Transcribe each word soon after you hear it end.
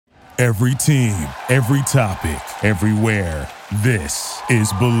Every team, every topic, everywhere. This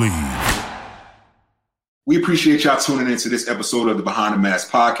is Believe. We appreciate y'all tuning into this episode of the Behind the Mask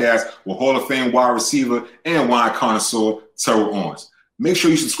podcast with Hall of Fame wide receiver and wine connoisseur Terrell Owens. Make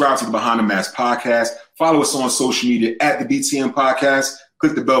sure you subscribe to the Behind the Mask podcast. Follow us on social media at the BTM Podcast.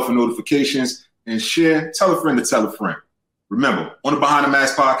 Click the bell for notifications and share. Tell a friend to tell a friend. Remember, on the Behind the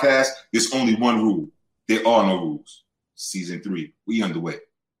Mask podcast, there's only one rule. There are no rules. Season 3, we underway.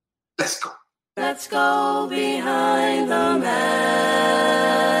 Let's go. Let's go behind the mask.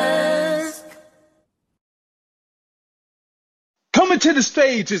 Coming to the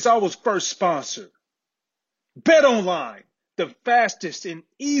stage is our first sponsor. BetOnline, the fastest and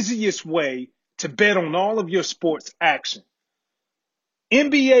easiest way to bet on all of your sports action.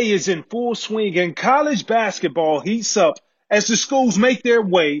 NBA is in full swing and college basketball heats up as the schools make their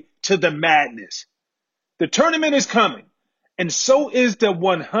way to the madness. The tournament is coming, and so is the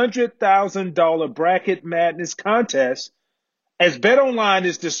 $100,000 Bracket Madness contest, as BetOnline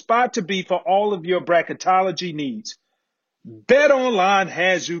is the spot to be for all of your bracketology needs. BetOnline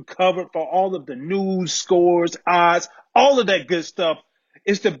has you covered for all of the news, scores, odds, all of that good stuff.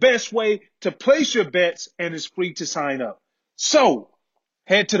 It's the best way to place your bets, and it's free to sign up. So,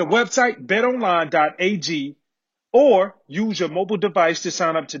 head to the website betonline.ag or use your mobile device to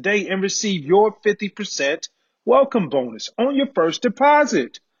sign up today and receive your 50% welcome bonus on your first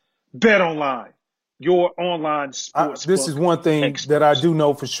deposit. BetOnline, your online sports. This is one thing experts. That I do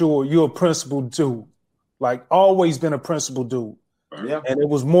know for sure. You're a principled dude. Like, always been a principled dude. Yeah. And it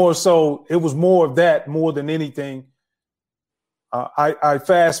was more of that more than anything. I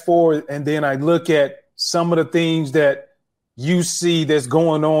fast forward and then I look at some of the things that you see that's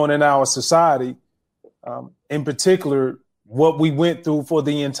going on in our society, in particular, what we went through for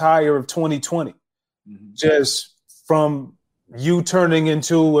the entire of 2020, just from you turning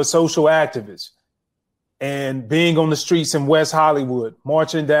into a social activist and being on the streets in West Hollywood,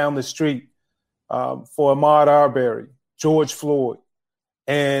 marching down the street for Ahmaud Arbery, George Floyd.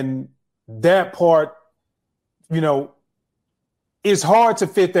 And that part, it's hard to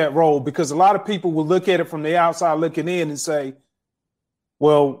fit that role because a lot of people will look at it from the outside looking in and say,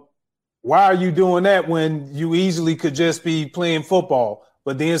 well, why are you doing that when you easily could just be playing football?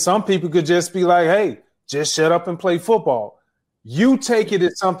 But then some people could just be like, hey, just shut up and play football. You take it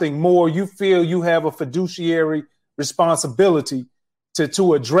as something more. You feel you have a fiduciary responsibility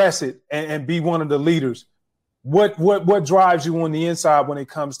to address it and be one of the leaders. What drives you on the inside when it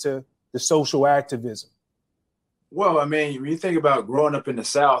comes to the social activism? Well, I mean, when you think about growing up in the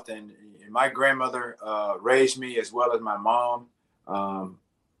South, and my grandmother raised me as well as my mom.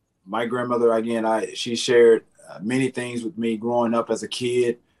 My grandmother, again, she shared many things with me growing up as a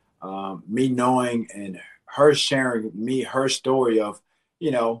kid. Me knowing and her sharing me her story of,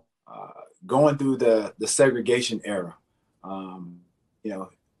 going through the segregation era.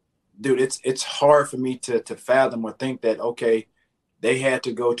 Dude, it's hard for me to fathom or think that, okay, they had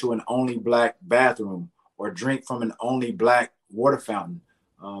to go to an only black bathroom or drink from an only black water fountain,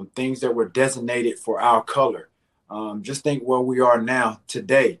 things that were designated for our color. Just think where we are now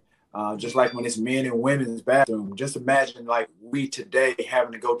today, just like when it's men and women's bathroom. Just imagine like we today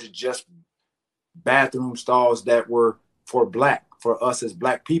having to go to just bathroom stalls that were for us as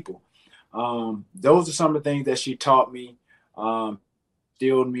black people. Those are some of the things that she taught me,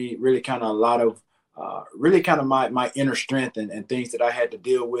 instilled me really kind of a lot of, my inner strength and things that I had to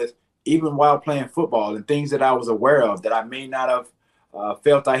deal with, even while playing football, and things that I was aware of that I may not have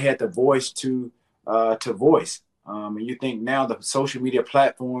felt I had the voice to voice. And you think now the social media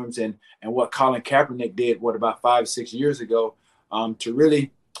platforms and what Colin Kaepernick did, about 5-6 years ago, to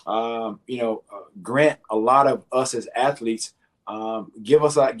really, grant a lot of us as athletes, give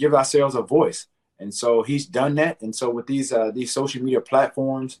ourselves a voice. And so he's done that. And so with these social media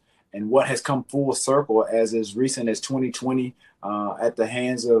platforms and what has come full circle as recent as 2020, at the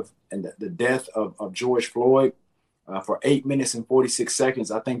hands of and the death of George Floyd, for 8 minutes and 46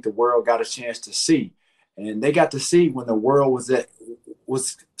 seconds, I think the world got a chance to see. And they got to see when the world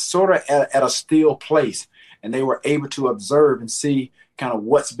was sort of at a still place, and they were able to observe and see kind of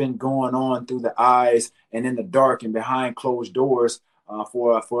what's been going on through the eyes and in the dark and behind closed doors,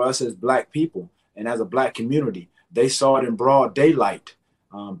 for us as black people and as a black community. They saw it in broad daylight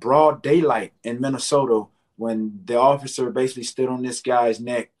in Minnesota, when the officer basically stood on this guy's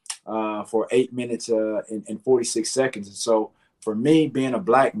neck for 8 minutes and 46 seconds. And so for me, being a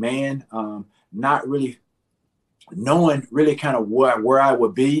black man, not really knowing really kind of where I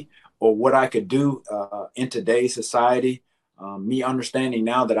would be or what I could do in today's society, me understanding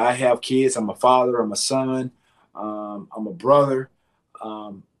now that I have kids, I'm a father, I'm a son, I'm a brother,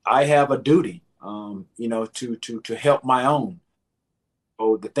 I have a duty, to help my own.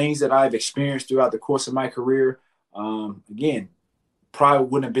 So the things that I've experienced throughout the course of my career, again, probably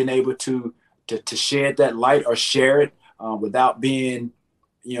wouldn't have been able to shed that light or share it without being,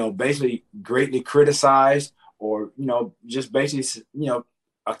 basically greatly criticized or, just basically,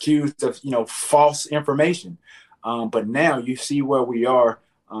 accused of, false information. But now you see where we are.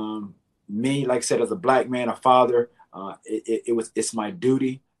 Me, like I said, as a black man, a father, it's my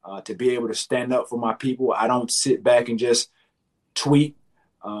duty to be able to stand up for my people. I don't sit back and just tweet,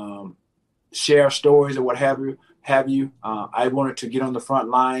 share stories or what have you. I wanted to get on the front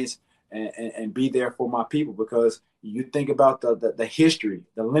lines and be there for my people, because you think about the history,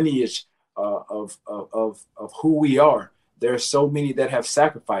 the lineage of who we are. There are so many that have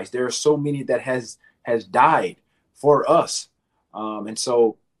sacrificed. There are so many that has died for us. And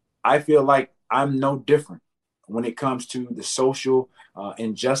so I feel like I'm no different when it comes to the social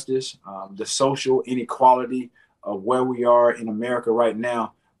injustice, the social inequality of where we are in America right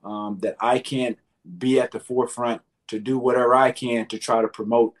now, that I can't be at the forefront to do whatever I can to try to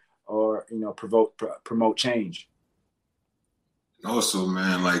promote or, promote change. And also,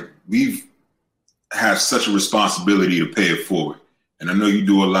 man, like, we've have such a responsibility to pay it forward. And I know you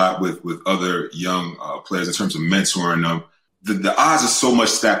do a lot with other young players in terms of mentoring them. The odds are so much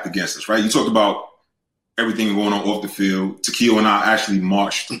stacked against us, right? You talked about everything going on off the field. Takeo and I actually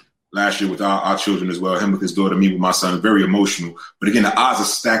marched last year with our children as well, him with his daughter, me with my son, very emotional. But again, the odds are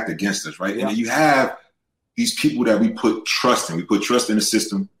stacked against us, right? Yeah. And you have these people that we put trust in. We put trust in the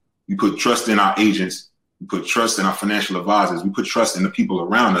system. We put trust in our agents. We put trust in our financial advisors. We put trust in the people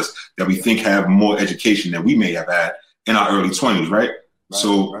around us that we think have more education than we may have had in our early 20s, right?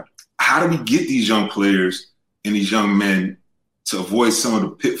 So how do we get these young players and these young men to avoid some of the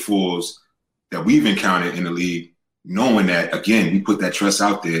pitfalls that we've encountered in the league, knowing that, again, we put that trust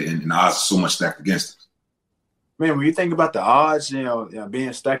out there and the odds are so much stacked against us? Man, when you think about the odds,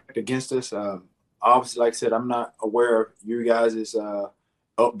 being stacked against us, obviously, like I said, I'm not aware of you guys'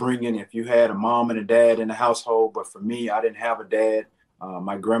 upbringing, if you had a mom and a dad in the household. But for me, I didn't have a dad.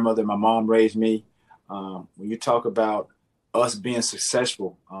 My grandmother, my mom raised me. When you talk about us being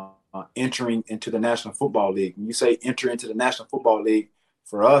successful, entering into the National Football League, when you say enter into the National Football League,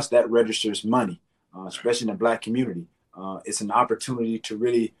 for us, that registers money, especially in the Black community. It's an opportunity to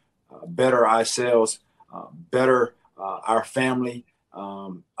really better ourselves, better our family.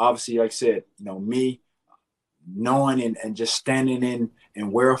 Obviously, like I said, me knowing and just standing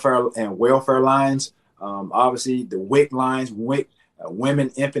in welfare lines, obviously the WIC lines, women,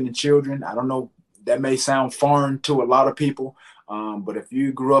 infant, and children. I don't know, that may sound foreign to a lot of people, but if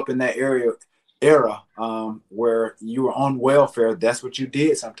you grew up in that era where you were on welfare, that's what you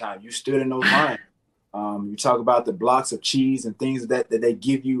did. Sometimes you stood in those lines. You talk about the blocks of cheese and things that they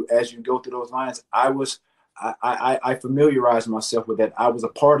give you as you go through those lines. I familiarized myself with that. I was a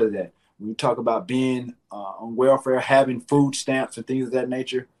part of that. When you talk about being on welfare, having food stamps and things of that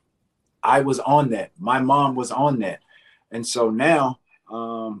nature, I was on that. My mom was on that. And so now,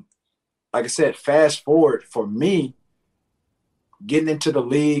 like I said, fast forward for me, getting into the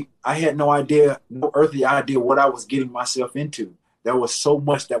league, I had no earthly idea what I was getting myself into. There was so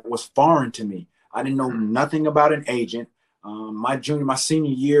much that was foreign to me. I didn't know nothing about an agent. My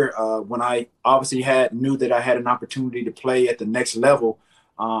senior year, when I obviously knew that I had an opportunity to play at the next level,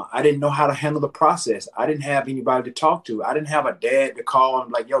 I didn't know how to handle the process. I didn't have anybody to talk to. I didn't have a dad to call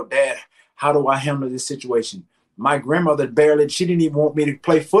and like, yo, Dad, how do I handle this situation? My grandmother she didn't even want me to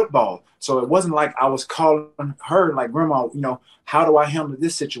play football. So it wasn't like I was calling her like, Grandma, how do I handle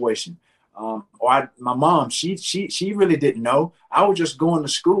this situation? My mom, she really didn't know. I was just going to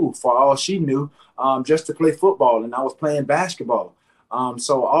school for all she knew, just to play football, and I was playing basketball.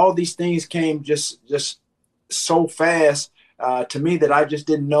 So all these things came just so fast to me that I just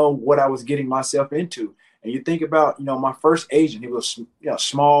didn't know what I was getting myself into. And you think about, my first agent, he was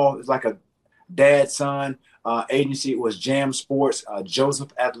small. It was like a dad-son agency. It was Jam Sports,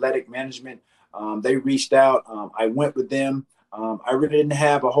 Joseph Athletic Management. They reached out. I went with them. I really didn't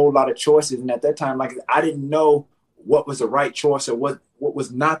have a whole lot of choices. And at that time, like, I didn't know what was the right choice or what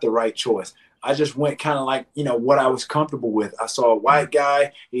was not the right choice. I just went kind of like, what I was comfortable with. I saw a white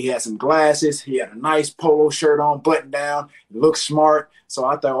guy. He had some glasses. He had a nice polo shirt on, button down. He looked smart. So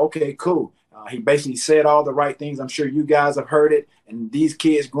I thought, okay, cool. He basically said all the right things. I'm sure you guys have heard it. And these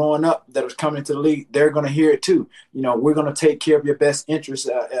kids growing up that are coming into the league, they're going to hear it too. We're going to take care of your best interests.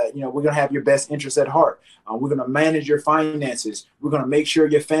 We're going to have your best interests at heart. We're going to manage your finances. We're going to make sure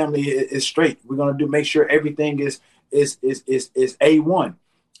your family is straight. We're going to make sure everything is A1.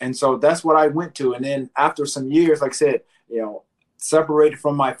 And so that's what I went to. And then after some years, like I said, separated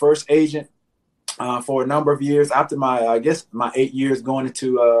from my first agent for a number of years. After my 8 years, going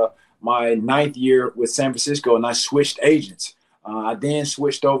into my 9th year with San Francisco, and I switched agents. I then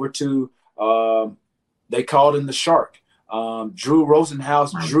switched over to, they called him the Shark. Drew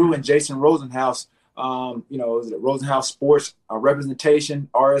Rosenhaus, Drew and Jason Rosenhaus, Rosenhaus Sports Representation,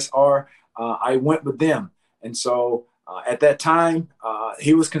 RSR. I went with them. And so at that time,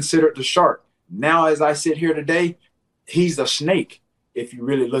 he was considered the Shark. Now, as I sit here today, he's a snake. If you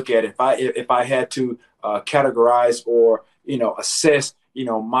really look at it, if I had to categorize or, assess,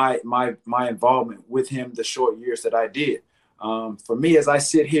 my involvement with him the short years that I did. For me, as I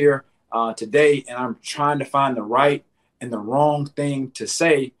sit here today and I'm trying to find the right and the wrong thing to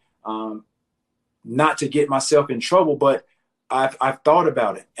say, not to get myself in trouble, but I've thought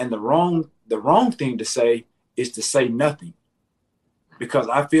about it. And the wrong thing to say is to say nothing, because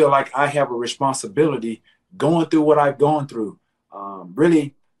I feel like I have a responsibility going through what I've gone through,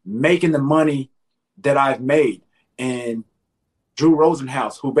 really making the money that I've made. And Drew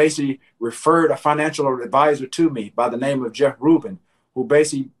Rosenhaus, who basically referred a financial advisor to me by the name of Jeff Rubin, who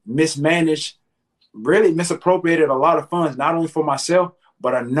basically really misappropriated a lot of funds, not only for myself,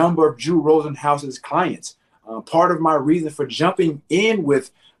 but a number of Drew Rosenhaus's clients. Part of my reason for jumping in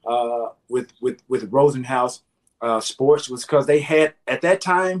with Rosenhaus Sports was because they had, at that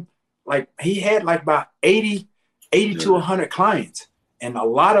time, he had about 80 to 100 clients. And a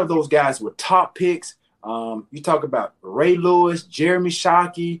lot of those guys were top picks. You talk about Ray Lewis, Jeremy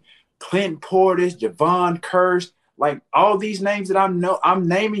Shockey, Clinton Portis, Javon Curse, all these names that I'm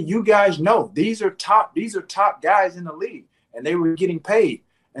naming, you guys know. These are top guys in the league, and they were getting paid.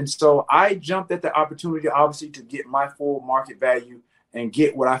 And so I jumped at the opportunity, obviously, to get my full market value and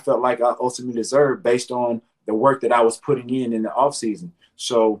get what I felt like I ultimately deserved based on the work that I was putting in the offseason.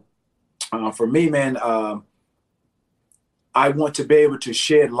 So for me, man, I want to be able to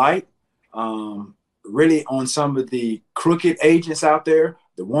shed light really on some of the crooked agents out there,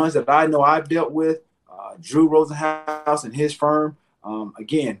 the ones that I know I've dealt with, Drew Rosenhaus and his firm.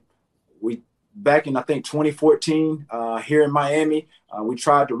 Again, back in, I think, 2014 here in Miami, we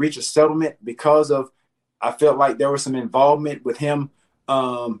tried to reach a settlement because of, I felt like there was some involvement with him.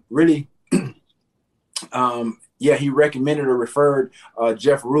 He recommended or referred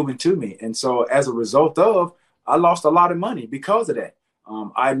Jeff Rubin to me. And so as a result of, I lost a lot of money because of that.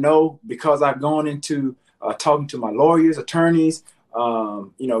 I know, because I've gone into talking to my lawyers, attorneys,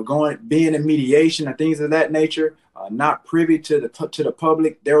 being in mediation and things of that nature, not privy to the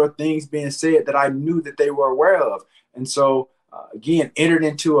public. There were things being said that I knew that they were aware of. And so, again, entered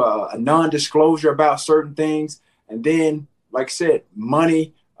into a non-disclosure about certain things. And then, like I said,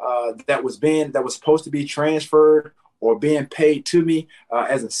 money that was supposed to be transferred or being paid to me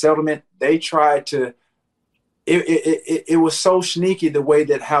as a settlement, they tried to, it was so sneaky the way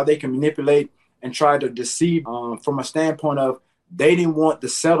that how they can manipulate and try to deceive from a standpoint of, they didn't want the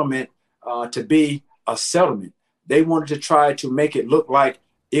settlement to be a settlement. They wanted to try to make it look like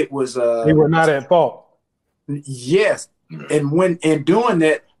it was. They were not at fault. Yes. And when in doing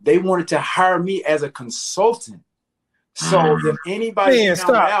that, they wanted to hire me as a consultant. So if anybody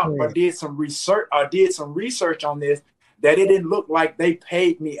found out or did some research on this, that it didn't look like they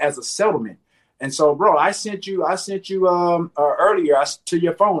paid me as a settlement. And so, bro, I sent you earlier to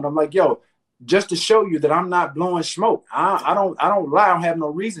your phone. I'm like, yo, just to show you that I'm not blowing smoke. I don't lie. I don't have no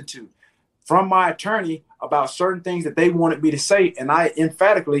reason to. From my attorney about certain things that they wanted me to say, and I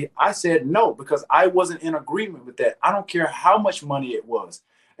said no, because I wasn't in agreement with that. I don't care how much money it was.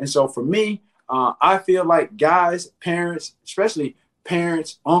 And so for me, I feel like guys, parents, especially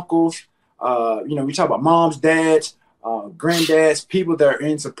parents, uncles, we talk about moms, dads, granddads, people that are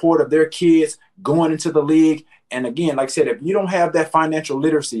in support of their kids going into the league. And again, like I said, if you don't have that financial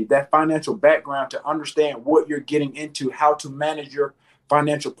literacy, that financial background to understand what you're getting into, how to manage your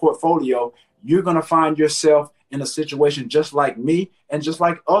financial portfolio, you're going to find yourself in a situation just like me and just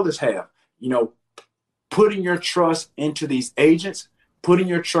like others have, putting your trust into these agents, putting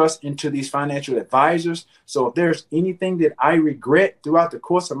your trust into these financial advisors. So if there's anything that I regret throughout the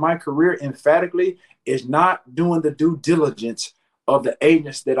course of my career, emphatically, is not doing the due diligence of the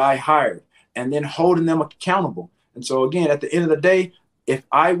agents that I hired and then holding them accountable. And so again, at the end of the day, if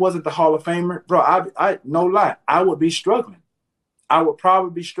I wasn't the Hall of Famer, bro, I no lie, I would be struggling. I would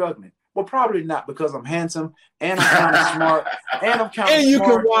probably be struggling. Well, probably not, because I'm handsome and I'm kind of smart and you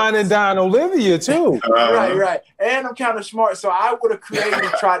can wine and dine Olivia too. Right. And I'm kind of smart. So I would have created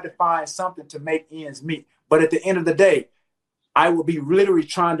and tried to find something to make ends meet. But at the end of the day, I would be literally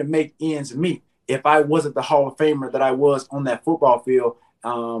trying to make ends meet if I wasn't the Hall of Famer that I was on that football field.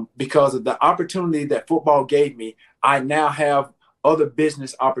 Because of the opportunity that football gave me, I now have other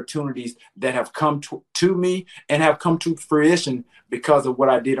business opportunities that have come to me and have come to fruition because of what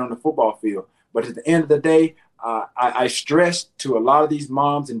I did on the football field. But at the end of the day, I stress to a lot of these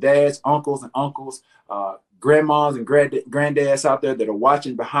moms and dads, uncles, grandmas and granddads out there that are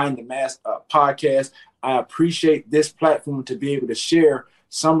watching Behind the Mask podcast. I appreciate this platform to be able to share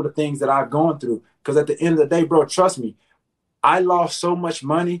some of the things that I've gone through. Because at the end of the day, bro, trust me, I lost so much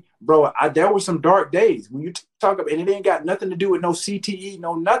money, bro. There were some dark days when you talk about, and it ain't got nothing to do with no CTE,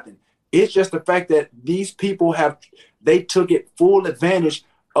 no nothing. It's just the fact that these people they took it full advantage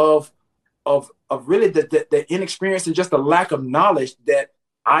of really the inexperience and just the lack of knowledge that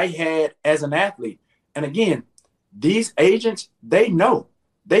I had as an athlete. And again, these agents, they know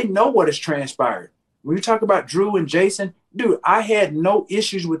what has transpired. When you talk about Drew and Jason, dude, I had no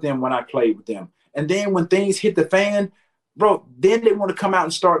issues with them when I played with them. And then when things hit the fan, bro, then they want to come out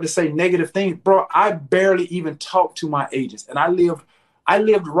and start to say negative things. Bro, I barely even talked to my agents. And I lived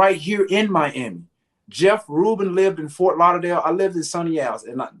right here in Miami. Jeff Rubin lived in Fort Lauderdale. I lived in Sunny Isles,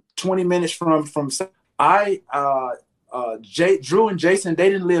 and 20 minutes from Drew and Jason, they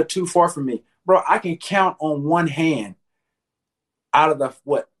didn't live too far from me. Bro, I can count on one hand out of the,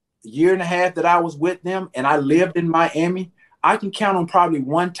 year and a half that I was with them and I lived in Miami, I can count on probably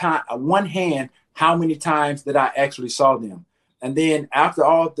one hand how many times that I actually saw them. And then after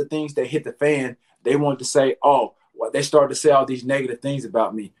all the things that hit the fan, they wanted to say, they started to say all these negative things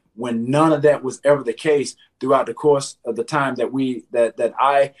about me, when none of that was ever the case throughout the course of the time that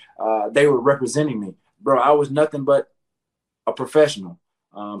they were representing me. Bro, I was nothing but a professional.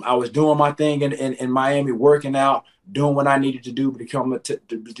 I was doing my thing in Miami, working out, doing what I needed to do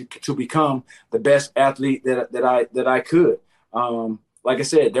to become the best athlete that I could. Like I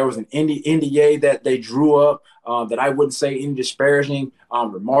said, there was an NDA that they drew up that I wouldn't say any disparaging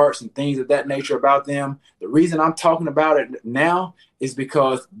remarks and things of that nature about them. The reason I'm talking about it now is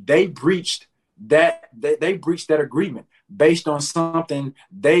because they breached that agreement based on something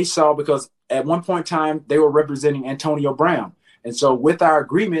they saw, because at one point in time they were representing Antonio Brown. And so with our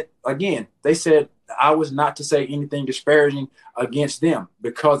agreement, again, they said I was not to say anything disparaging against them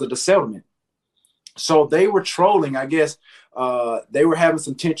because of the settlement. So they were trolling, I guess. They were having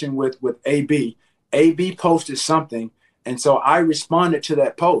some tension with AB. AB posted something, and so I responded to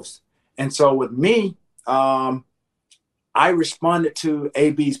that post. And so with me, I responded to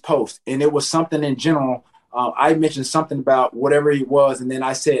AB's post, and it was something in general. I mentioned something about whatever he was, and then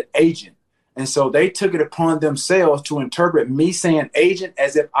I said agent. And so they took it upon themselves to interpret me saying agent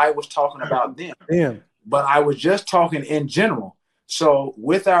as if I was talking about them. Damn. But I was just talking in general. So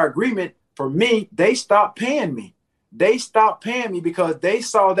with our agreement, for me, they stopped paying me. They stopped paying me because they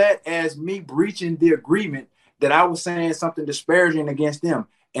saw that as me breaching the agreement, that I was saying something disparaging against them.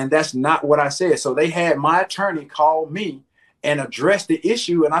 And that's not what I said. So they had my attorney call me and address the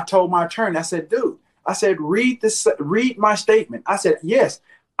issue. And I told my attorney, I said, dude, I said, read my statement. I said, yes,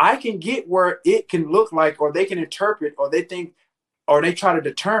 I can get where it can look like, or they can interpret, or they think, or they try to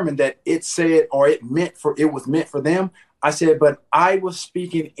determine that it said, or it was meant for them. I said, but I was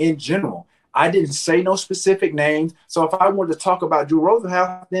speaking in general. I didn't say no specific names. So if I wanted to talk about Drew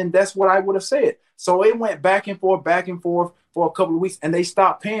Rosenhaus, then that's what I would have said. So it went back and forth for a couple of weeks, and they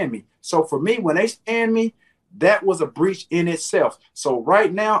stopped paying me. So for me, when they paying me, that was a breach in itself. So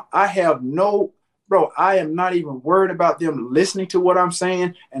right now I am not even worried about them listening to what I'm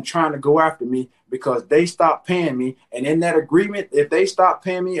saying and trying to go after me, because they stopped paying me. And in that agreement, if they stopped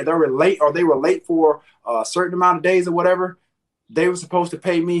paying me, if they were late for a certain amount of days or whatever, they were supposed to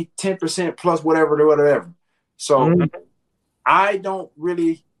pay me 10% plus whatever. So I don't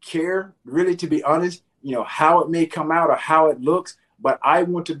really care, really, to be honest, how it may come out or how it looks, but I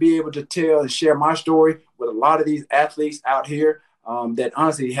want to be able to tell and share my story with a lot of these athletes out here that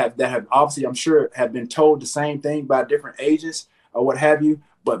honestly have obviously, I'm sure, have been told the same thing by different agents or what have you.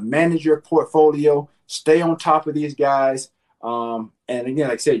 But manage your portfolio, stay on top of these guys. And again,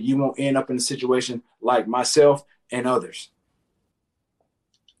 like I said, you won't end up in a situation like myself and others.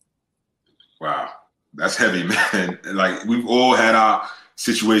 Wow, that's heavy, man. Like, we've all had our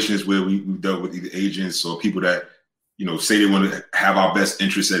situations where we've dealt with either agents or people that, say they want to have our best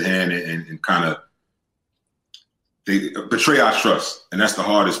interests at hand and kind of they betray our trust. And that's the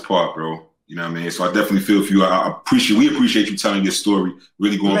hardest part, bro. You know what I mean? So I definitely feel for you. We appreciate you telling your story,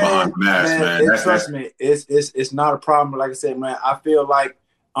 really going behind the mask, man. Trust me, it's not a problem. Like I said, man, I feel like,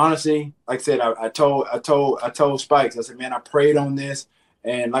 honestly, like I said, I told Spikes, I said, man, I prayed on this.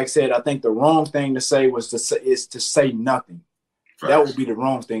 And like I said, I think the wrong thing to say is to say nothing. Right. That would be the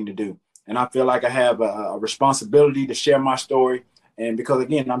wrong thing to do. And I feel like I have a responsibility to share my story. And because,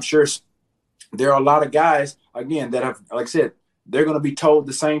 again, I'm sure there are a lot of guys, again, that have, like I said, they're going to be told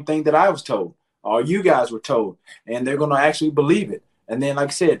the same thing that I was told, or you guys were told, and they're going to actually believe it. And then, like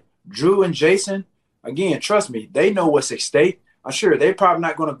I said, Drew and Jason, again, trust me, they know what's at stake. I'm sure they're probably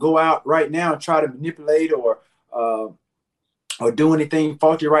not going to go out right now and try to manipulate or do anything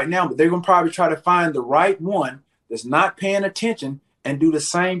faulty right now, but they're going to probably try to find the right one that's not paying attention and do the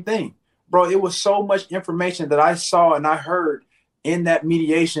same thing. Bro, it was so much information that I saw and I heard in that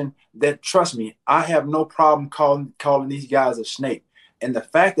mediation that, trust me, I have no problem calling these guys a snake. And the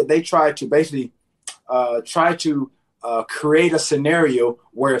fact that they tried to basically create a scenario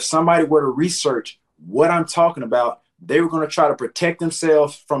where if somebody were to research what I'm talking about, they were going to try to protect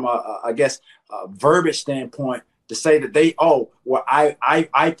themselves from a verbiage standpoint to say that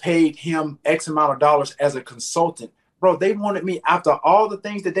I paid him X amount of dollars as a consultant. Bro, they wanted me after all the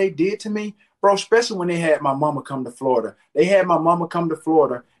things that they did to me, bro, especially when they had my mama come to Florida. They had my mama come to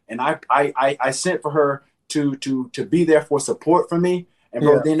Florida, and I sent for her to be there for support for me. And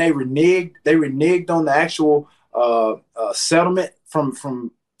bro, then they reneged on the actual settlement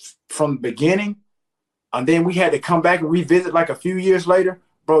from the beginning. And then we had to come back and revisit like a few years later.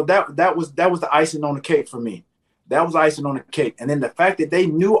 Bro, that was the icing on the cake for me. That was icing on the cake. And then the fact that they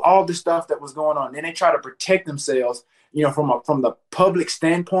knew all the stuff that was going on, then they try to protect themselves, from the public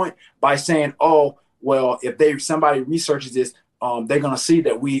standpoint by saying, oh, well, if somebody researches this, they're going to see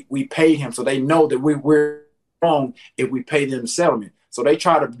that we paid him. So they know that we're wrong if we pay them settlement. So they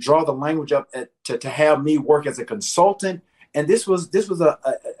try to draw the language up to have me work as a consultant. And this was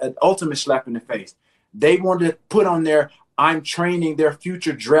an ultimate slap in the face. They wanted to put on there, I'm training their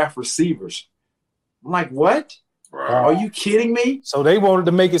future draft receivers. I'm like, what? Wow. Are you kidding me? So they wanted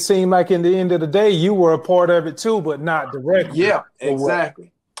to make it seem like in the end of the day, you were a part of it too, but not directly. Yeah,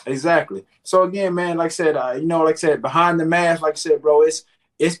 exactly. Exactly. So again, man, like I said, behind the mask, like I said, bro, it's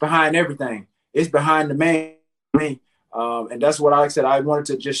behind everything. It's behind the man. And that's what I said. I wanted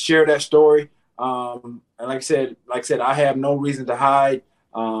to just share that story. And like I said, I have no reason to hide.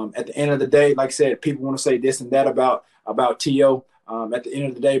 At the end of the day, like I said, people want to say this and that about T.O. At the end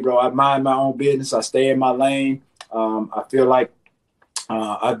of the day, bro, I mind my own business. I stay in my lane. I feel like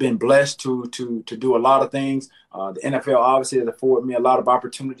I've been blessed to do a lot of things. The NFL obviously has afforded me a lot of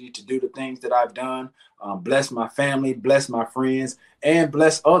opportunity to do the things that I've done. Bless my family, bless my friends, and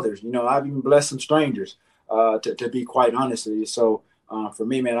bless others. I've even blessed some strangers, to be quite honest with you. So for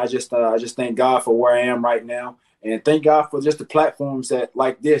me, man, I just thank God for where I am right now, and thank God for just the platforms that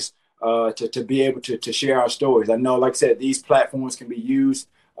like this to be able to share our stories. I know, like I said, these platforms can be used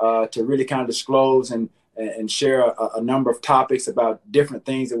to really kind of disclose and share a number of topics about different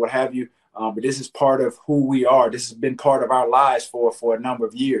things and what have you. But this is part of who we are. This has been part of our lives for a number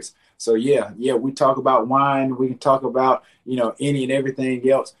of years. So yeah, we talk about wine. We can talk about, any and everything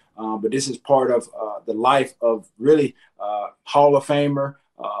else. But this is part of the life of really Hall of Famer,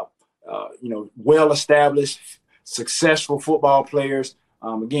 well-established, successful football players.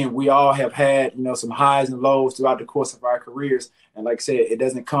 Again, we all have had, some highs and lows throughout the course of our careers. And like I said, it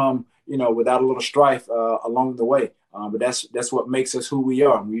doesn't come, without a little strife along the way. But that's what makes us who we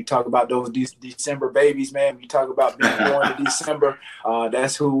are. When you talk about those December babies, man, when you talk about being born in December,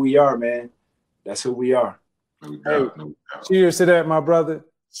 that's who we are, man. That's who we are. No doubt, no doubt. Cheers to that, my brother.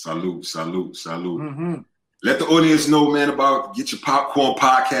 Salute. Mm-hmm. Let the audience know, man, about Get Your Popcorn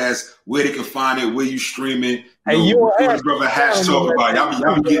podcast, where they can find it, where you streaming. Brother Hatch talk about it.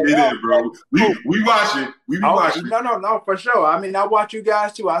 Y'all be getting it in, bro. We watching. We be watching. No, for sure. I mean, I watch you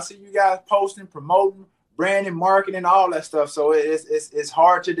guys too. I see you guys posting, promoting, branding, marketing, all that stuff. So it's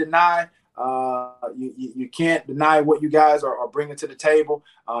hard to deny. You can't deny what you guys are bringing to the table.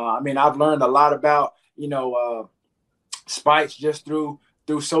 I mean, I've learned a lot about, Spikes just through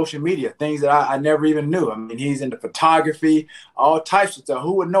social media, things that I never even knew. I mean, he's into photography, all types of stuff.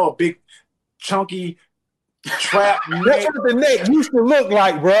 Who would know a big, chunky trap neck? That's what the neck used to look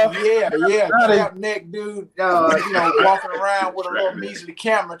like, bro. Yeah, trap neck dude, walking around with a little measly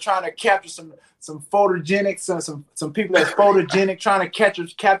camera trying to capture some photogenic, some people that's photogenic, trying to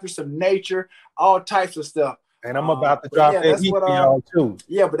capture some nature, all types of stuff. And I'm about to drop that heat for y'all too.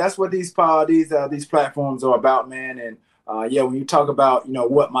 Yeah, but that's what these platforms are about, man. And when you talk about,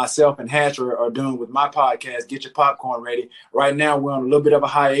 what myself and Hatch are doing with my podcast, Get Your Popcorn Ready. Right now, we're on a little bit of a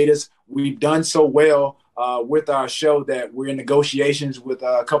hiatus. We've done so well with our show that we're in negotiations with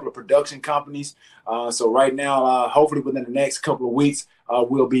a couple of production companies. So right now, hopefully within the next couple of weeks,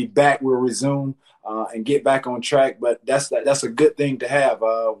 we'll be back. We'll resume and get back on track. But that's a good thing to have.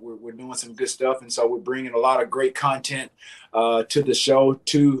 We're doing some good stuff. And so we're bringing a lot of great content to the show,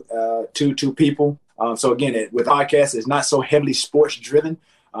 to people. So again, with podcasts, it's not so heavily sports driven.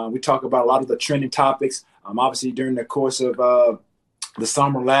 We talk about a lot of the trending topics, Obviously, during the course of the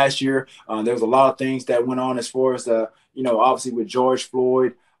summer last year, there was a lot of things that went on as far as, obviously with George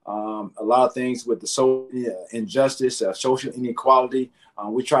Floyd, a lot of things with the social injustice, social inequality.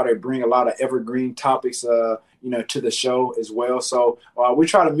 We try to bring a lot of evergreen topics, to the show as well. So we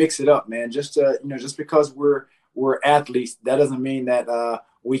try to mix it up, man. Just because we're athletes, that doesn't mean that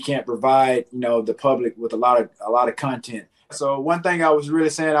we can't provide, the public with a lot of content. So one thing I was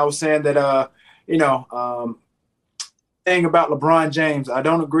saying that, thing about LeBron James, I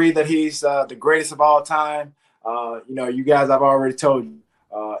don't agree that he's the greatest of all time. You guys, I've already told you,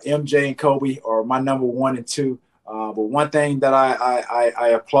 MJ and Kobe are my number 1 and 2. But one thing that I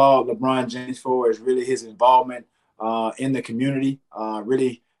applaud LeBron James for is really his involvement in the community,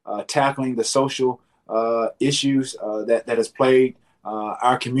 really tackling the social issues that has plagued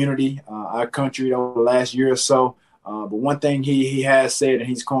our community, our country over the last year or so. But one thing he has said, and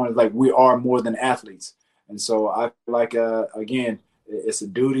he's calling, is like, we are more than athletes. And so I feel like, again, it's a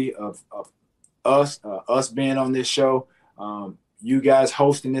duty of us being on this show, you guys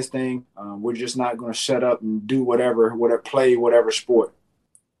hosting this thing. We're just not going to shut up and do whatever sport.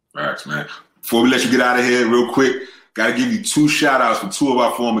 Thanks, man. Before we let you get out of here real quick, got to give you 2 shout-outs for 2 of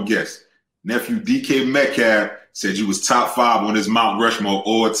our former guests. Nephew DK Metcalf said you was top 5 on his Mount Rushmore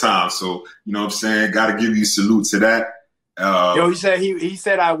all time. So, you know what I'm saying? Got to give you a salute to that. He said he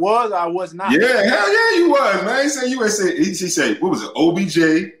said I was or I was not. Yeah, hell yeah, you was, man. He said you was. He said, what was it?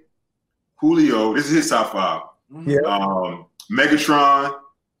 OBJ, Julio. This is his top 5. Yeah. Megatron,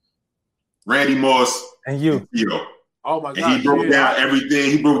 Randy Moss, and you. Oh my God! And he broke down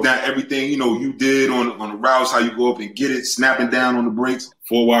everything. He broke down everything, you did on the routes, how you go up and get it, snapping down on the breaks.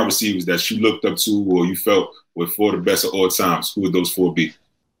 4 wide receivers that you looked up to or you felt were 4 the best of all times. Who would those 4 be?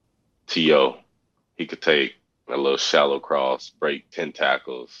 T.O. He could take a little shallow cross, break 10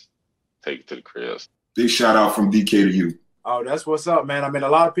 tackles, take it to the crib. Big shout out from DK to you. Oh, that's what's up, man. I mean, a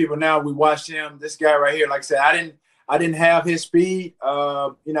lot of people now, we watch him. This guy right here, like I said, I didn't have his speed,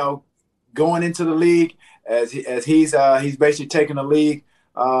 going into the league as he's basically taking the league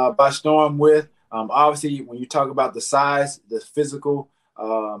by storm with. Obviously, when you talk about the size, the physical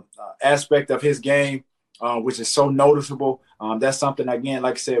aspect of his game, which is so noticeable, that's something, again,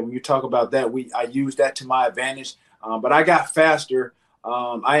 like I said, when you talk about that, I use that to my advantage. But I got faster.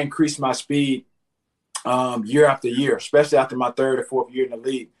 I increased my speed year after year, especially after my 3rd or 4th year in the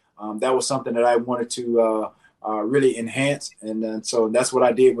league. That was something that I wanted to really enhance. And so that's what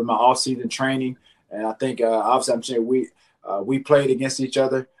I did with my off-season training. And I think, obviously, I'm saying we played against each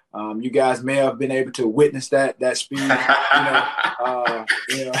other. You guys may have been able to witness that speed,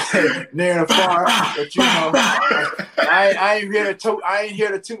 near and far. But I ain't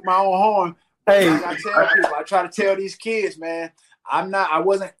here to toot my own horn. Hey, I try to tell these kids, man, I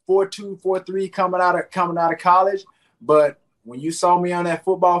wasn't 4'2", 4'3" coming out of college, but when you saw me on that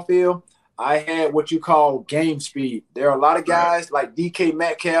football field, I had what you call game speed. There are a lot of guys like DK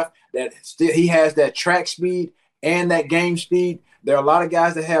Metcalf that still he has that track speed and that game speed. There are a lot of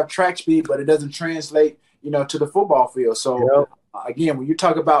guys that have track speed, but it doesn't translate, to the football field. So again, when you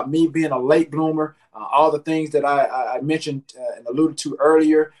talk about me being a late bloomer, all the things that I mentioned and alluded to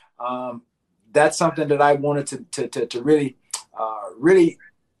earlier, that's something that I wanted to really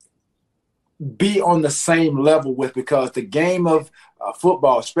be on the same level with, because the game of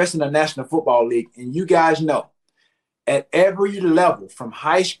football, especially in the National Football League, and you guys know, at every level, from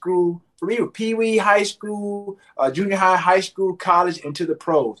high school, Pee-wee, high school, junior high school, college, into the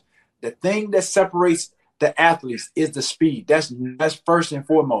pros, the thing that separates the athletes is the speed. That's first and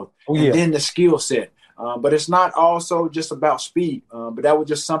foremost, and then the skill set. But it's not also just about speed. But that was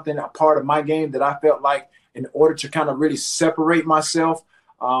just something, a part of my game that I felt like, in order to kind of really separate myself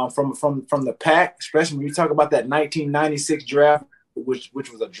from the pack, especially when you talk about that 1996 draft, which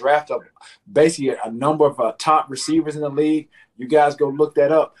was a draft of basically a number of top receivers in the league. You guys go look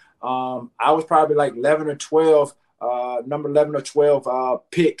that up. I was probably like 11 or 12, number 11 or 12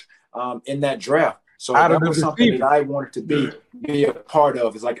 picked in that draft. So that was something that I wanted to be a part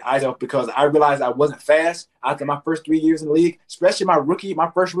of. It's like because I realized I wasn't fast after my first 3 years in the league, especially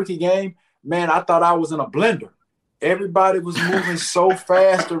my first rookie game. Man, I thought I was in a blender. Everybody was moving so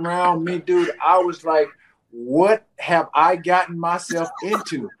fast around me, dude. I was like, what have I gotten myself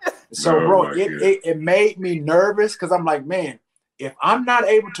into? So, bro, it made me nervous, because I'm like, man, if I'm not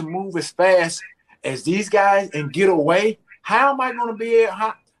able to move as fast as these guys and get away, how am I going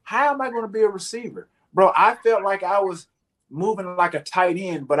to be a receiver? Bro, I felt like I was moving like a tight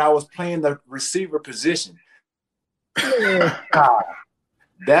end, but I was playing the receiver position.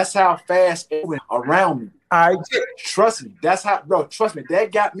 That's how fast it went around me. Trust me. That's how, bro. Trust me.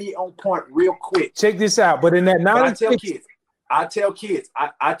 That got me on point real quick. Check this out. But in that 96, I tell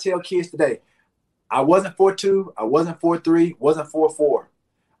kids today, I wasn't 4'2", I wasn't 4'3", wasn't 4'4".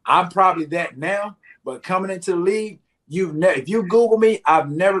 I'm probably that now, but coming into the league, if you Google me, I've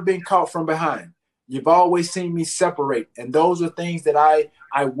never been caught from behind. You've always seen me separate, and those are things that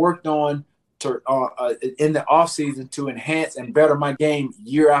I worked on to in the offseason to enhance and better my game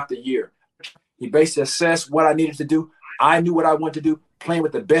year after year. He basically assessed what I needed to do. I knew what I wanted to do, playing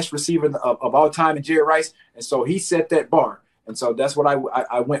with the best receiver of all time in Jerry Rice, and so he set that bar, and so that's what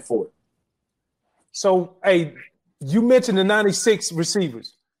I went for it. So, hey, you mentioned the 96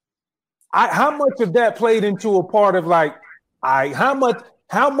 receivers. How much of that played into a part of like, how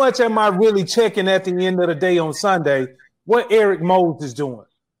much am I really checking at the end of the day on Sunday what Eric Moulds is doing,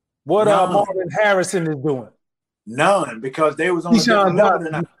 what Marvin Harrison is doing? None, because they was on a different level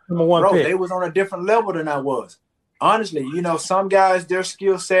than I. Bro, they was on a different level than I was. Honestly, some guys, their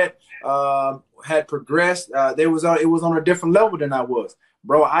skill set had progressed. It was on a different level than I was.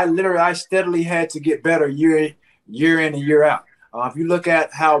 Bro, I steadily had to get better year in and year out. If you look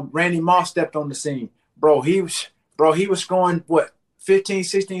at how Randy Moss stepped on the scene, he was scoring 15,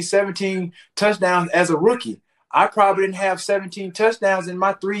 16, 17 touchdowns as a rookie. I probably didn't have 17 touchdowns in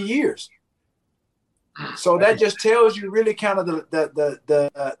my 3 years. So that just tells you really kind of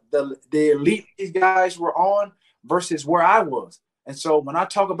the elite these guys were on versus where I was. And so when I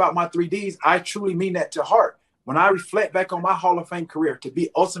talk about my 3Ds, I truly mean that to heart. When I reflect back on my Hall of Fame career, to be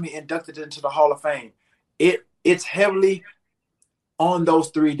ultimately inducted into the Hall of Fame, it's heavily on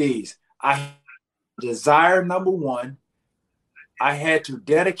those 3Ds. I desire number one. I had to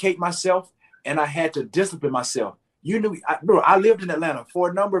dedicate myself, and I had to discipline myself. I lived in Atlanta for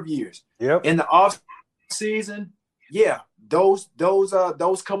a number of years. Yep. In the off season, those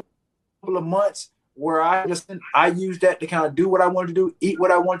couple of months where I used that to kind of do what I wanted to do, eat what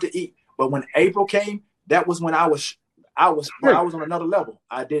I wanted to eat. But when April came, that was when I was on another level.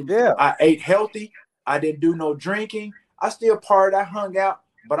 I ate healthy. I didn't do no drinking. I still partied. I hung out,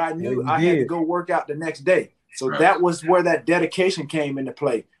 but I knew I had to go work out the next day. So that was where that dedication came into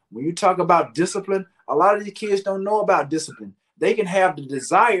play. When you talk about discipline, a lot of these kids don't know about discipline. They can have the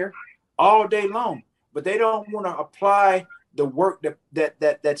desire all day long, but they don't want to apply the work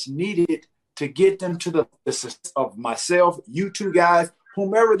that's needed to get them to the success of myself, you two guys,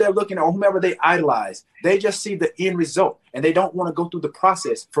 whomever they're looking at or whomever they idolize. They just see the end result, and they don't want to go through the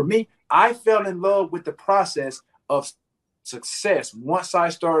process. For me, I fell in love with the process of success once I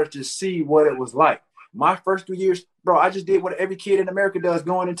started to see what it was like. My first 3 years, bro, I just did what every kid in America does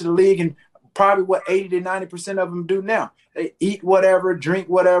going into the league, and probably what 80 to 90% of them do now. They eat whatever, drink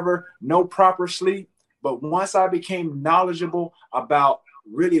whatever, no proper sleep. But once I became knowledgeable about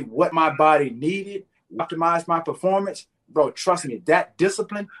really what my body needed, optimize my performance, bro, trust me, that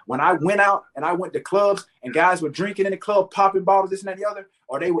discipline, when I went out and I went to clubs and guys were drinking in the club, popping bottles, this and that, the other,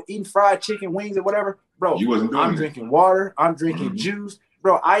 or they were eating fried chicken wings or whatever, bro, I'm drinking water, I'm drinking juice.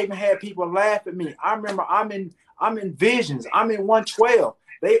 Bro, I even had people laugh at me. I remember I'm in Visions. I'm in 112.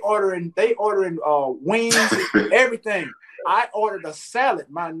 They ordering wings, everything. I ordered a salad,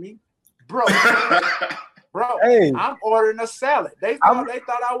 mind me. Bro, hey, I'm ordering a salad. They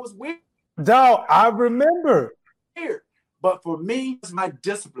thought I was weird. Dog, I remember. But for me, it's my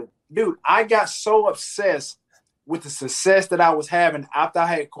discipline. Dude, I got so obsessed with the success that I was having after I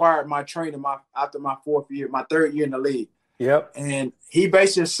had acquired my training after my third year in the league. Yep. And he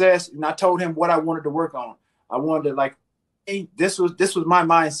basically says, and I told him what I wanted to work on. I wanted to this was my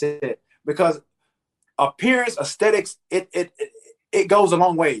mindset, because appearance, aesthetics, it goes a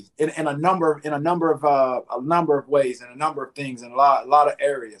long way in a number of ways, and a number of things, in a lot of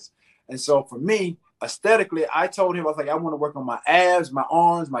areas. And so for me, aesthetically, I told him, I was like, I want to work on my abs, my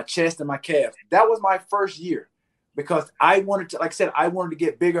arms, my chest, and my calves. That was my first year, because I wanted to, like I said, I wanted to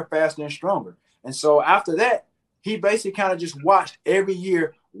get bigger, faster, and stronger. And so after that, he basically kind of just watched every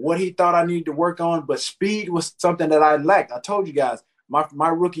year what he thought I needed to work on, but speed was something that I lacked. I told you guys, my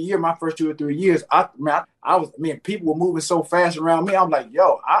rookie year, my first 2 or 3 years, people were moving so fast around me. I'm like,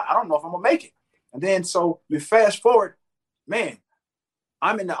 yo, I don't know if I'm gonna make it. And then so you fast forward, man,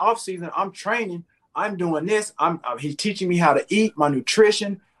 I'm in the off season, I'm training, I'm doing this. He's teaching me how to eat, my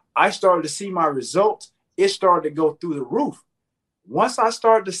nutrition. I started to see my results. It started to go through the roof. Once I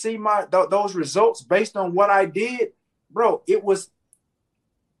started to see those results based on what I did, bro, it was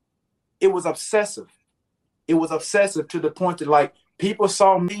obsessive. It was obsessive to the point that, like, people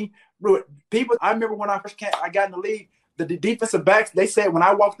saw me. Bro, I remember when I got in the league, the defensive backs, they said, when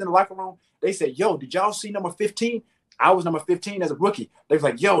I walked in the locker room, they said, yo, did y'all see number 15? I was number 15 as a rookie. They was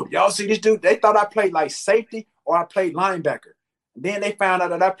like, yo, y'all see this dude? They thought I played like safety or I played linebacker. Then they found out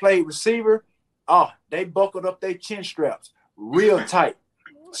that I played receiver. Oh, they buckled up their chin straps real tight.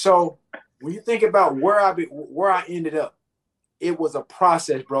 So when you think about where I ended up, it was a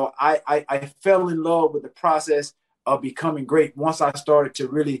process, bro. I fell in love with the process of becoming great. Once I started to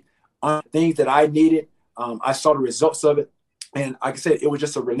really things that I needed, I saw the results of it. And like I said, it was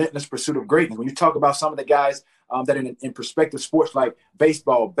just a relentless pursuit of greatness. When you talk about some of the guys that in prospective sports like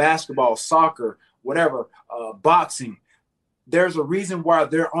baseball, basketball, soccer, whatever, boxing, there's a reason why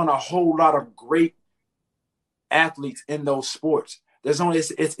they're on a whole lot of great athletes in those sports. There's only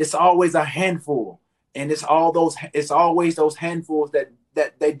it's always a handful, and it's always those handfuls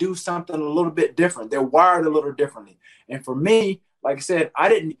that they do something a little bit different. They're wired a little differently. And for me, like I said, I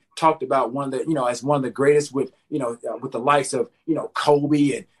didn't talk about one that, as one of the greatest with the likes of,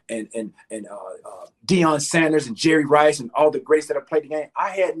 Kobe and Deion Sanders and Jerry Rice and all the greats that have played the game. I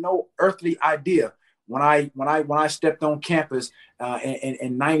had no earthly idea when I stepped on campus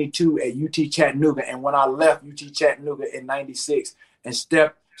in 92 at UT Chattanooga, and when I left UT Chattanooga in 96 and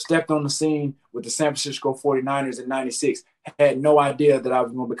stepped on the scene with the San Francisco 49ers in 96, had no idea that I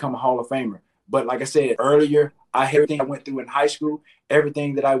was going to become a Hall of Famer. But like I said earlier, everything I went through in high school,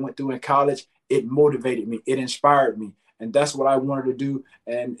 everything that I went through in college, it motivated me. It inspired me. And that's what I wanted to do.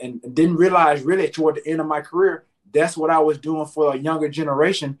 And didn't realize really toward the end of my career, that's what I was doing for a younger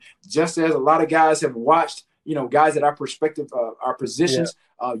generation, just as a lot of guys have watched, guys at our perspective, our positions,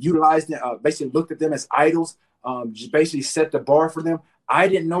 utilized them, basically looked at them as idols, just basically set the bar for them. I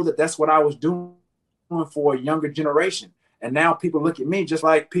didn't know that that's what I was doing for a younger generation. And now people look at me just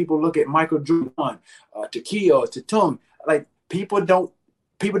like people look at Michael Jordan, Shaquille, Tatum. Like people don't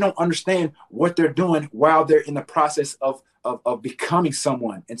understand what they're doing while they're in the process of becoming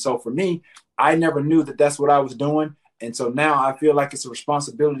someone. And so for me, I never knew that that's what I was doing. And so now I feel like it's a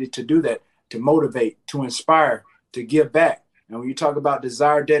responsibility to do that, to motivate, to inspire, to give back. And when you talk about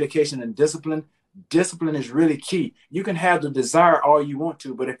desire, dedication, and discipline is really key. You can have the desire all you want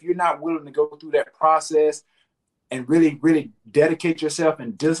to, but if you're not willing to go through that process and really, really dedicate yourself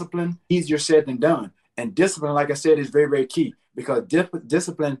and discipline, easier said than done. And discipline, like I said, is very, very key, because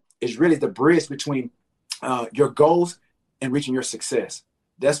discipline is really the bridge between your goals and reaching your success.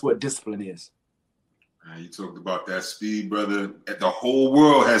 That's what discipline is. You talked about that speed, brother. The whole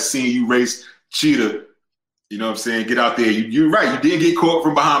world has seen you race Cheetah. You know what I'm saying? Get out there. You're right. You did get caught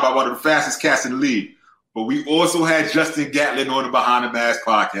from behind by one of the fastest cats in the league. But we also had Justin Gatlin on the Behind the Mask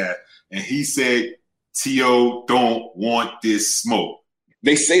podcast, and he said, T.O. don't want this smoke.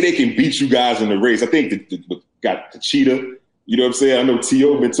 They say they can beat you guys in the race. I think got the Cheetah. You know what I'm saying? I know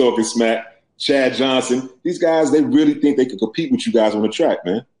T.O. been talking smack. Chad Johnson. These guys, they really think they can compete with you guys on the track,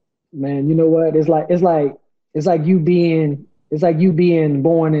 man. Man, you know what? It's like you being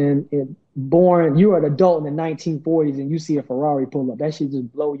born you're an adult in the 1940s and you see a Ferrari pull up. That should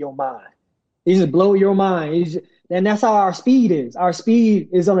just blow your mind. It just blow your mind. And that's how our speed is. Our speed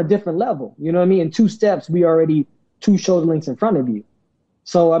is on a different level. You know what I mean? In 2 steps, we already 2 shoulder lengths in front of you.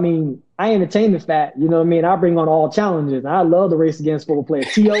 So, I mean, I entertain the fact, you know what I mean? I bring on all challenges. I love the race against football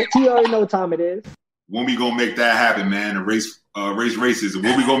players. T.O. already know what time it is. When we going to make that happen, man? The race racism.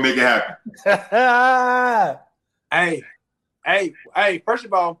 When we going to make it happen? Hey, first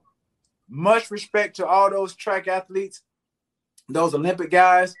of all, much respect to all those track athletes, those Olympic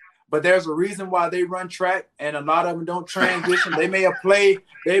guys, but there's a reason why they run track, and a lot of them don't transition. They may have played,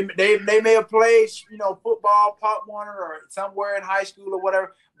 football, Pop Warner, or somewhere in high school or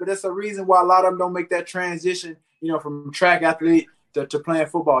whatever, but there's a reason why a lot of them don't make that transition, from track athlete to playing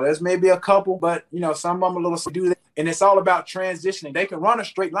football. There's maybe a couple, but some of them a little do that, and it's all about transitioning. They can run a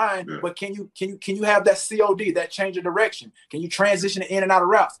straight line, but can you have that COD, that change of direction? Can you transition in and out of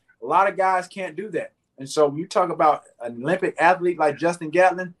routes? A lot of guys can't do that. And so when you talk about an Olympic athlete like Justin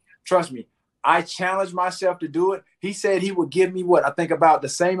Gatlin, trust me, I challenged myself to do it. He said he would give me I think about the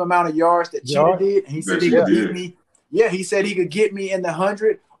same amount of yards that Cheetah did. And he said he could get me. Yeah, he said he could get me in the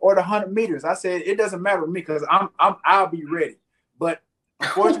 100 or the 100 meters. I said, it doesn't matter to me because I'll be ready. But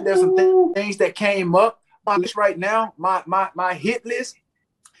unfortunately, there's some things that came up. My list right now, my hit list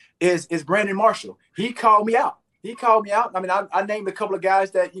is Brandon Marshall. He called me out. I mean, I named a couple of guys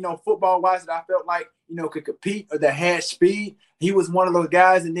that, football-wise that I felt like, could compete or that had speed. He was one of those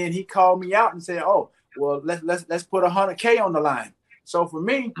guys, and then he called me out and said, "Oh, well, let's put $100K on the line." So for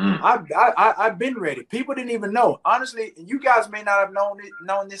me, I've been ready. People didn't even know. Honestly, and you guys may not have known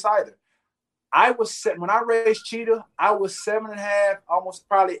this either. When I raced Cheetah, I was 7.5, almost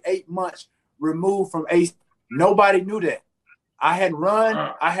probably 8 months removed from ACE. Nobody knew that. I hadn't run.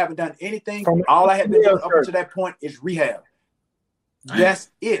 I haven't done anything. All I had been doing up until that point is rehab.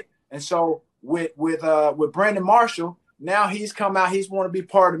 That's it. And so with Brandon Marshall, now he's come out. He's want to be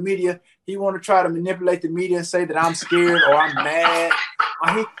part of the media. He want to try to manipulate the media and say that I'm scared or I'm mad.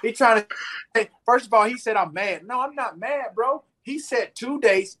 He trying to. First of all, he said I'm mad. No, I'm not mad, bro. He set 2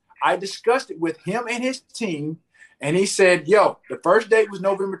 dates. I discussed it with him and his team, and he said, "Yo, the first date was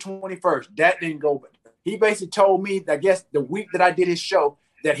November 21st. That didn't go." He basically told me, I guess, the week that I did his show,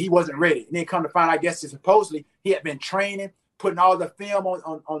 that he wasn't ready. And then come to find, I guess, supposedly he had been training, putting all the film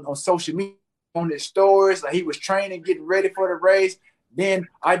on social media, on his stories. Like he was training, getting ready for the race. Then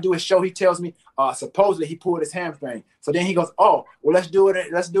I do a show. He tells me, supposedly he pulled his hamstring. So then he goes, "Oh, well, let's do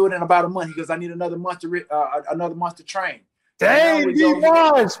it. Let's do it in about a month." He goes, "I need another month to train." Dang, B.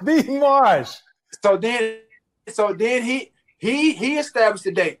 Marsh. So then he established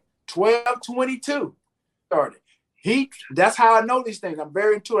the date, 12/22. Started. That's how I know these things. I'm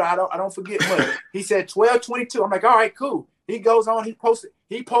very into it. I don't forget much. He said 12/22. I'm like, all right, cool. He goes on. He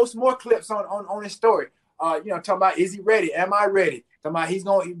posts more clips on his story. Talking about, is he ready? Am I ready? Talking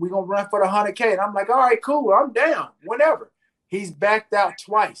about we're gonna run for the 100K. And I'm like, all right, cool. I'm down. Whenever. He's backed out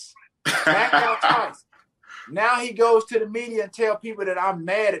twice. Now he goes to the media and tell people that I'm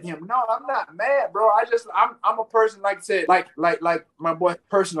mad at him. No, I'm not mad, bro. I'm a person, like I said, like my boy,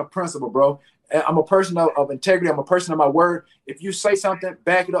 person of principle, bro. I'm a person of integrity. I'm a person of my word. If you say something,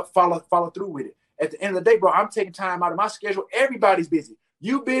 back it up, follow through with it. At the end of the day, bro, I'm taking time out of my schedule. Everybody's busy.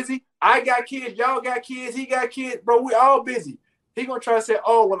 You busy. I got kids. Y'all got kids. He got kids. Bro, we all busy. He going to try to say,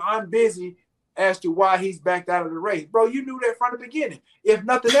 oh, well, I'm busy as to why he's backed out of the race. At the beginning. If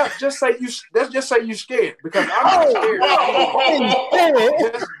nothing else, let's just say you're scared, because I'm not scared. At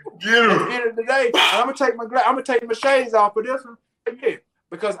the end of the day, I'm gonna take my shades off for this one. Yeah.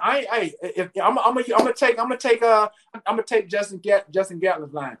 Because I'm gonna take Justin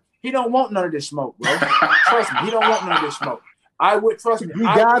Gatlin's line. He don't want none of this smoke, bro. Trust me, he don't want none of this smoke. Trust me. You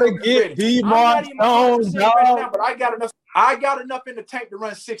gotta get D. Marsh on, dog. But I got enough in the tank to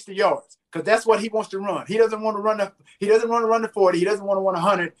run 60 yards, because that's what he wants to run. He doesn't want to run the 40. He doesn't want to run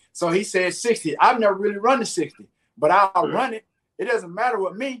 100. So he said 60. I've never really run the 60, but I'll run it. It doesn't matter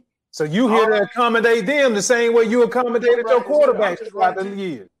with me. So you here to accommodate them the same way you accommodated your quarterback throughout the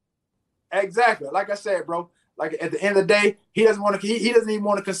year. Exactly. Like I said, bro. Like at the end of the day, he doesn't even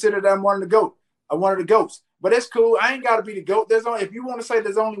want to consider that I'm one of the goats. But it's cool. I ain't got to be the GOAT. If you want to say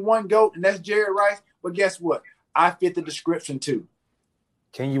there's only one GOAT, and that's Jerry Rice, but guess what? I fit the description too.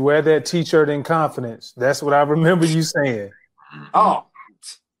 Can you wear that T-shirt in confidence? That's what I remember you saying. Oh,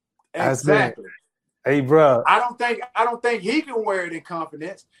 exactly. Hey, bro. I don't think he can wear it in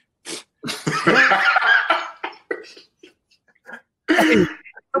confidence. I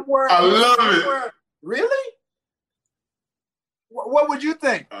love it. Really? What would you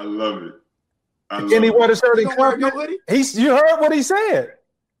think? I love it. Can he wear the shirt in confidence? You heard what he said.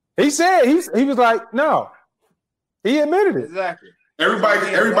 He said he was like, no. He admitted it. Exactly.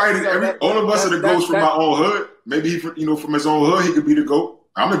 Everybody, all of us are the GOATs from our own hood. Maybe from his own hood, he could be the GOAT.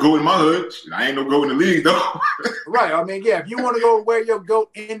 I'm the GOAT in my hood. I ain't no GOAT in the league, though. Right. I mean, yeah, if you want to go wear your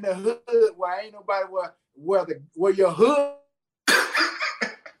GOAT in the hood, where ain't nobody where your hood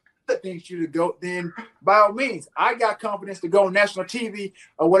thinks you the GOAT, then by all means, I got confidence to go on national TV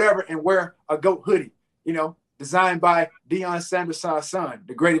or whatever and wear a GOAT hoodie, designed by Deion Sanders' son, one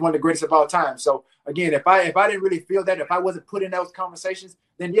of the greatest of all time. So again, if I didn't really feel that, if I wasn't put in those conversations,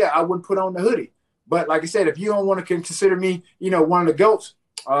 then yeah, I wouldn't put on the hoodie. But like I said, if you don't want to consider me, one of the GOATs,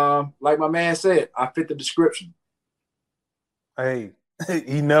 like my man said, I fit the description. Hey,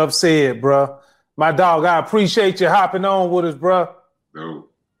 enough said, bro. My dog, I appreciate you hopping on with us, bro. No.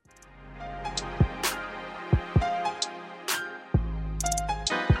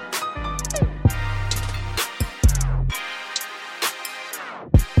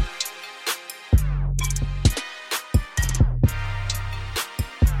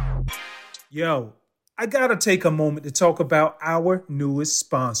 Yo, I gotta take a moment to talk about our newest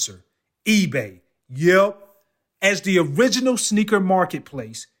sponsor, eBay. Yep. As the original sneaker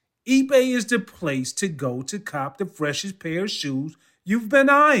marketplace, eBay is the place to go to cop the freshest pair of shoes you've been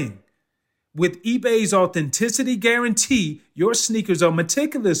eyeing. With eBay's authenticity guarantee, your sneakers are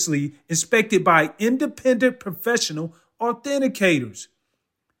meticulously inspected by independent professional authenticators.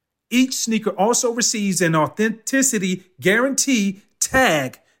 Each sneaker also receives an authenticity guarantee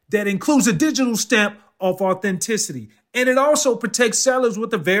tag that includes a digital stamp of authenticity, and it also protects sellers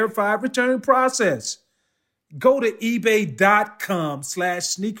with a verified return process. Go to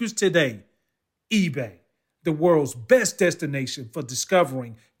ebay.com/sneakers today. eBay, the world's best destination for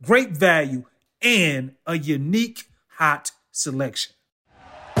discovering great value and a unique hot selection.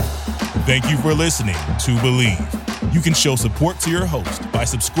 Thank you for listening to Believe. You can show support to your host by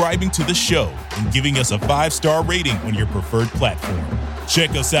subscribing to the show and giving us a 5-star rating on your preferred platform.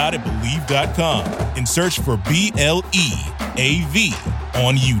 Check us out at Believe.com and search for BLEAV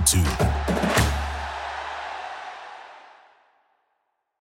on YouTube.